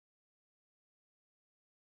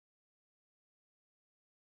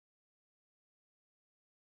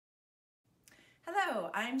Hello,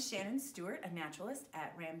 I'm Shannon Stewart, a naturalist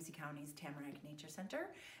at Ramsey County's Tamarack Nature Center,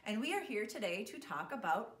 and we are here today to talk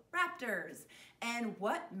about raptors and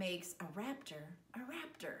what makes a raptor a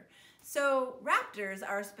raptor. So raptors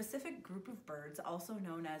are a specific group of birds, also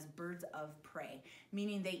known as birds of prey,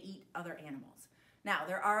 meaning they eat other animals. Now,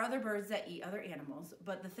 there are other birds that eat other animals,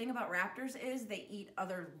 but the thing about raptors is they eat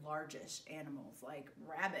other largish animals like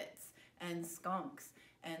rabbits and skunks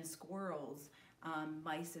and squirrels,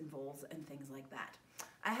 mice and voles and things like that.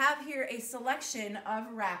 I have here a selection of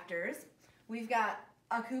raptors. We've got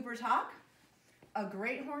a Cooper Hawk, a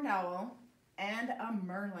great horned owl, and a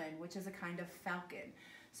merlin, which is a kind of falcon.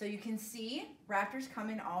 So you can see raptors come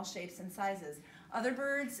in all shapes and sizes. Other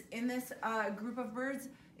birds in this group of birds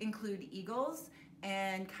include eagles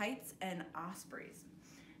and kites and ospreys.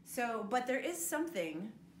 But there is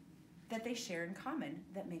something that they share in common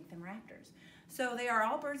that make them raptors. So they are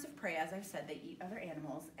all birds of prey, as I've said. They eat other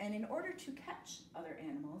animals, and in order to catch other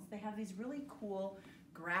animals, they have these really cool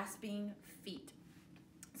grasping feet.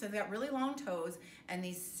 So they've got really long toes and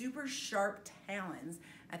these super sharp talons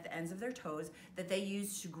at the ends of their toes that they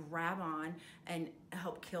use to grab on and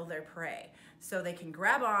help kill their prey. So they can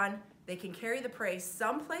grab on, they can carry the prey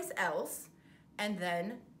someplace else, and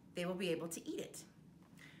then they will be able to eat it.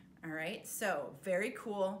 All right, so very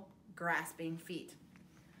cool grasping feet.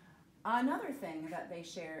 Another thing that they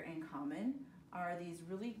share in common are these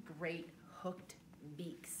really great hooked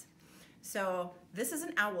beaks. So this is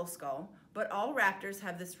an owl skull, but all raptors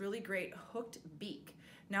have this really great hooked beak.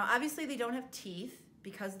 Now, obviously they don't have teeth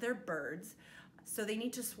because they're birds, so they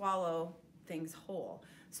need to swallow things whole.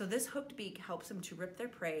 So this hooked beak helps them to rip their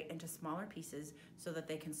prey into smaller pieces so that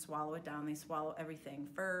they can swallow it down. They swallow everything,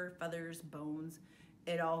 fur, feathers, bones,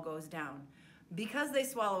 it all goes down. Because they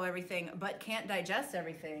swallow everything but can't digest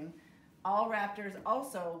everything, all raptors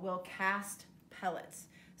also will cast pellets.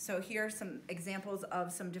 So here are some examples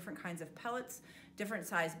of some different kinds of pellets. Different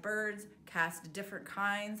sized birds cast different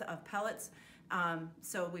kinds of pellets.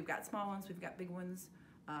 So we've got small ones, we've got big ones.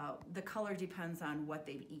 The color depends on what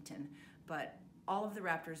they've eaten, but all of the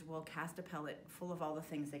raptors will cast a pellet full of all the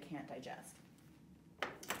things they can't digest.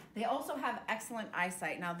 They also have excellent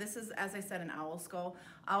eyesight. Now this is, as I said, an owl skull.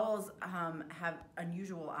 Owls have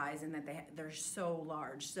unusual eyes in that they're so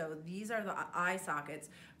large. So these are the eye sockets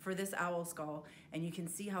for this owl skull, and you can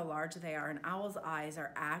see how large they are. An owl's eyes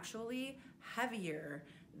are actually heavier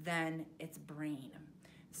than its brain.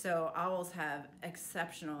 So owls have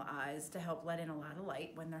exceptional eyes to help let in a lot of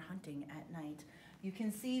light when they're hunting at night. You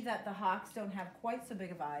can see that the hawks don't have quite so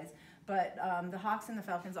big of eyes, but the hawks and the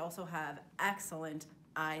falcons also have excellent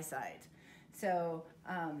eyesight. So,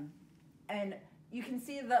 and you can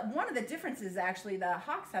see that one of the differences, actually, the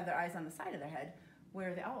hawks have their eyes on the side of their head,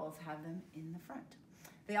 where the owls have them in the front.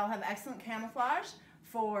 They all have excellent camouflage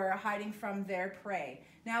for hiding from their prey.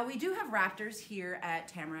 Now, we do have raptors here at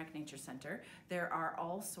Tamarack Nature Center. There are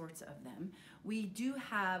all sorts of them. We do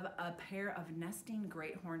have a pair of nesting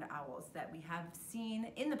great horned owls that we have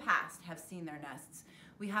seen in the past, have seen their nests.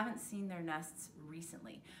 We haven't seen their nests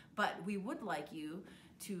recently, but we would like you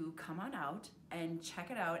to come on out and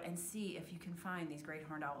check it out and see if you can find these great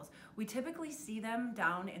horned owls. We typically see them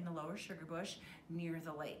down in the lower sugar bush near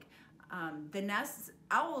the lake. The nests,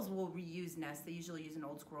 owls will reuse nests. They usually use an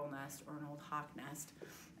old squirrel nest or an old hawk nest,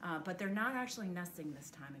 but they're not actually nesting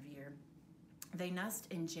this time of year. They nest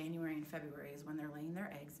in January and February is when they're laying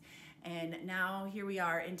their eggs. And now here we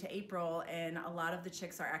are into April, and a lot of the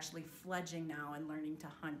chicks are actually fledging now and learning to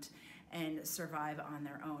hunt and survive on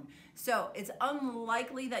their own. So it's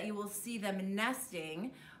unlikely that you will see them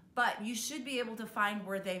nesting, but you should be able to find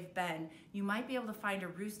where they've been. You might be able to find a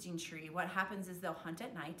roosting tree. What happens is they'll hunt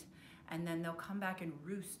at night, and then they'll come back and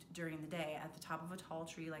roost during the day at the top of a tall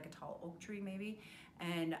tree, like a tall oak tree maybe.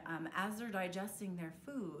 And as they're digesting their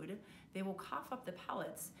food, they will cough up the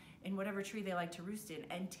pellets in whatever tree they like to roost in.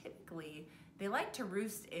 And typically, they like to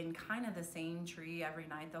roost in kind of the same tree every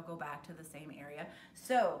night. They'll go back to the same area.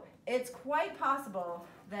 So it's quite possible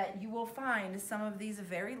that you will find some of these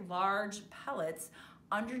very large pellets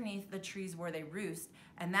underneath the trees where they roost.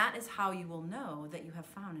 And that is how you will know that you have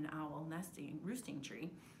found an owl roosting tree,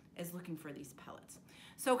 is looking for these pellets.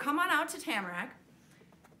 So come on out to Tamarack.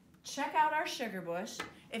 Check out our sugar bush.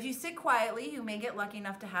 If you sit quietly, you may get lucky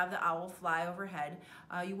enough to have the owl fly overhead.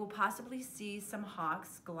 You will possibly see some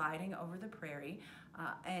hawks gliding over the prairie.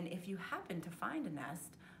 And if you happen to find a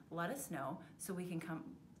nest, let us know so we can come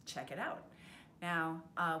check it out. Now,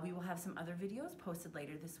 we will have some other videos posted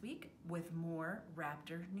later this week with more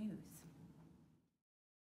raptor news.